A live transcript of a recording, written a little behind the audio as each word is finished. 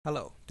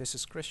Hello, this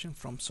is Christian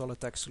from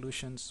Solidworks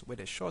Solutions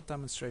with a short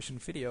demonstration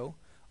video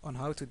on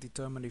how to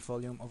determine the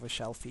volume of a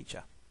shell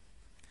feature.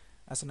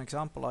 As an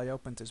example, I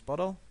opened this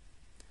bottle.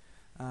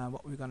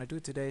 What we're going to do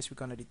today is we're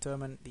going to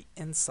determine the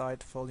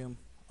inside volume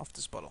of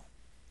this bottle.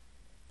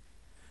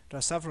 There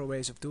are several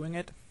ways of doing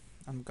it.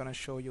 I'm going to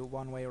show you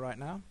one way right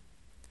now.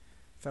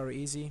 Very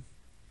easy.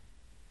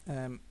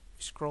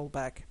 Scroll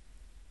back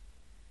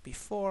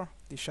before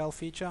the shell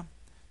feature.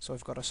 So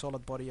I've got a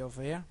solid body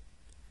over here.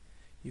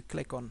 You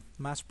click on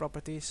mass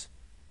properties,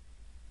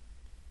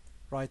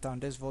 write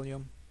down this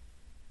volume.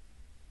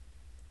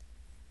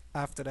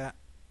 After that,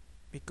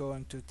 we're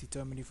going to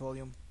determine the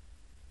volume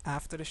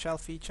after the shell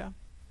feature.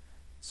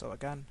 So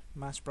again,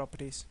 mass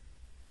properties,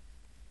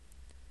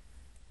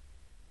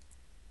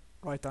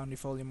 write down the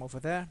volume over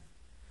there,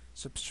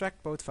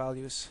 subtract both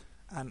values,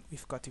 and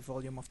we've got the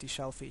volume of the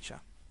shell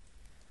feature.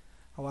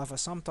 However,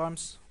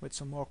 sometimes with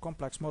some more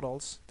complex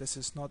models, this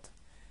is not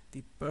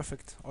the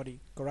perfect or the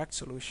correct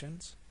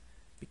solutions,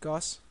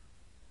 because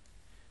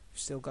we've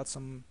still got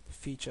some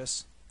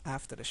features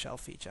after the shell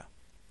feature,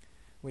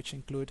 which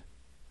include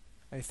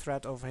a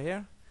thread over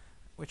here,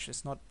 which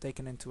is not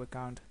taken into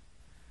account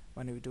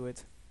when we do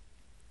it.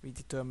 We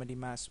determine the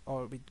mass,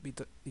 or we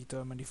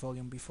determine the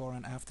volume before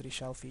and after the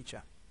shell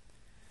feature.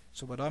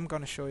 So what I'm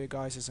going to show you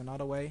guys is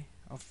another way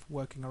of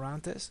working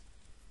around this.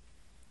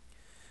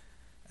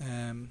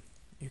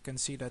 You can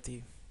see that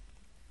the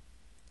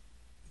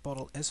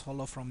bottle is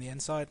hollow from the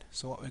inside,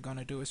 so what we're going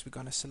to do is we're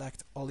going to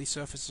select all these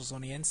surfaces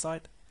on the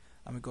inside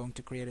and we're going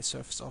to create a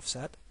surface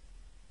offset.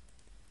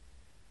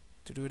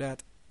 To do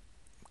that,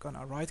 I'm going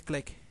to right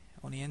click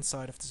on the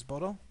inside of this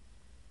bottle,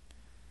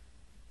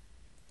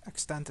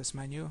 extend this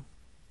menu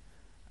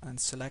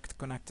and select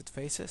connected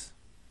faces.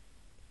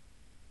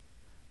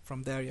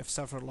 From there you have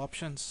several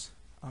options.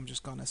 I'm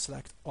just going to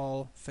select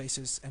all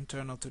faces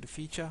internal to the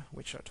feature,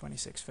 which are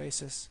 26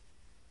 faces.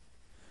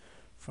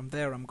 From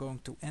there I'm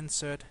going to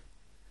insert,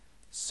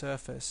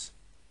 surface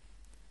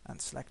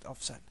and select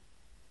offset.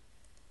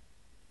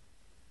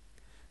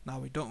 Now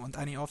we don't want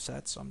any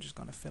offset, so I'm just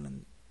going to fill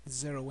in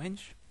 0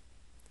 inch,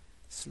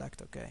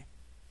 select OK.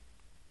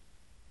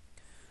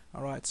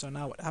 Alright, so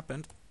now what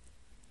happened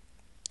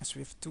is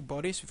we have two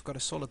bodies. We've got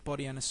a solid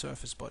body and a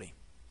surface body.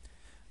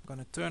 I'm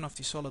going to turn off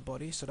the solid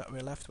body so that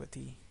we're left with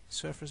the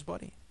surface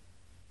body.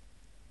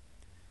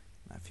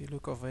 Now if you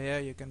look over here,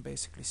 you can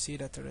basically see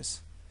that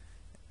it's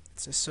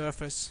a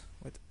surface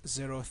with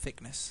 0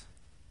 thickness.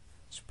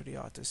 It's pretty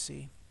hard to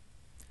see.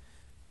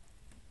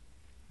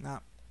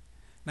 Now,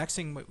 next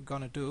thing we're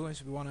going to do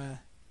is we want to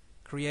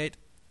create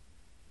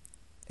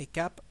a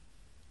cap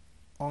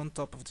on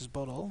top of this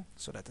bottle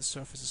so that the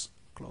surface is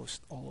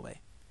closed all the way.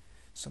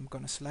 So I'm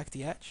going to select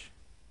the edge,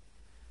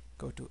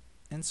 go to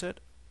Insert,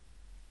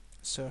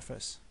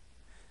 Surface,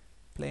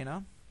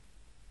 Planar.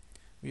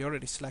 We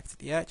already selected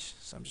the edge,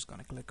 so I'm just going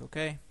to click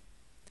OK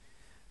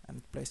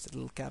and place the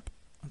little cap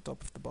on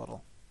top of the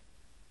bottle.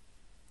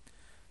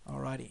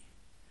 Alrighty.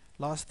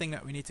 Last thing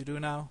that we need to do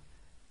now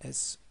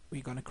is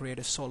we're going to create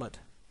a solid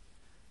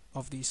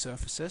of these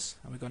surfaces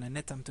and we're going to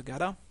knit them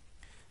together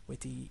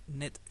with the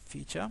knit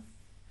feature.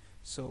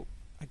 So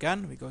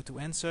again, we go to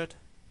Insert,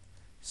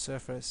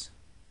 Surface,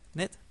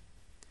 Knit.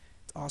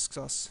 It asks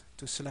us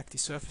to select the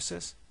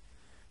surfaces.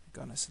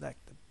 We're going to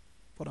select the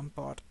bottom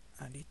part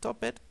and the top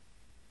bit.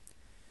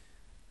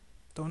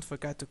 Don't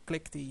forget to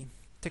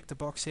tick the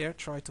box here,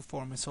 try to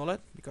form a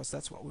solid, because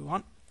that's what we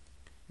want.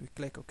 We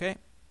click OK.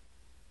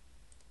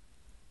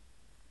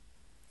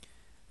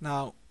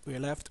 Now we're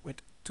left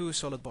with two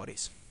solid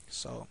bodies,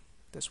 so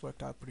this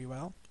worked out pretty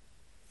well.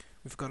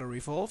 We've got a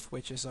revolve,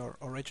 which is our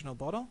original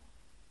bottle.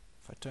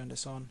 If I turn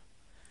this on,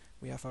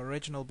 we have our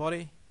original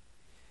body,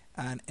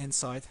 and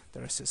inside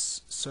there is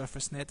this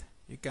surface knit.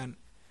 You can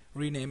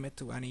rename it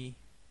to any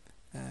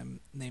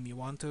name you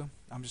want to.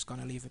 I'm just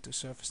going to leave it to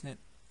surface knit,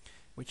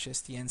 which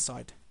is the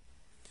inside.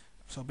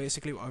 So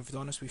basically what I've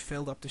done is we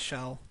filled up the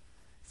shell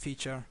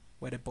feature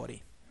with a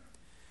body.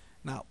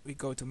 Now we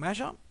go to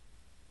measure.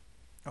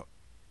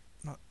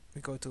 We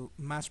go to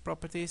mass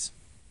properties.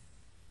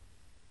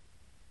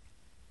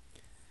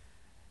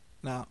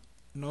 Now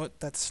note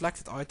that the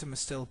selected item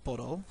is still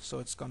bottle, so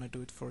it's gonna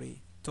do it for the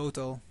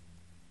total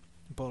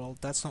bottle.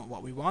 That's not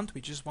what we want. We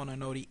just want to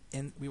know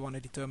we want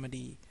to determine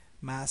the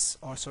mass,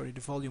 or sorry,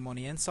 the volume on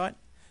the inside.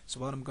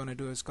 So what I'm gonna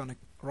do is gonna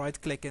right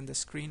click in the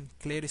screen,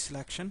 clear the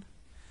selection,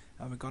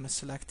 and we're gonna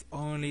select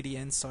only the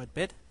inside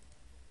bit,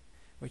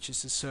 which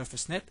is the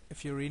surface knit.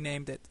 If you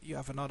renamed it, you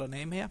have another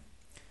name here.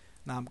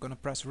 Now I'm gonna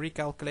press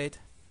recalculate,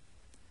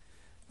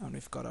 and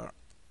we've got our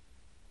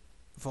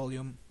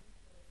volume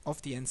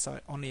of the inside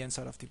on the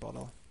inside of the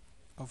bottle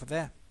over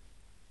there.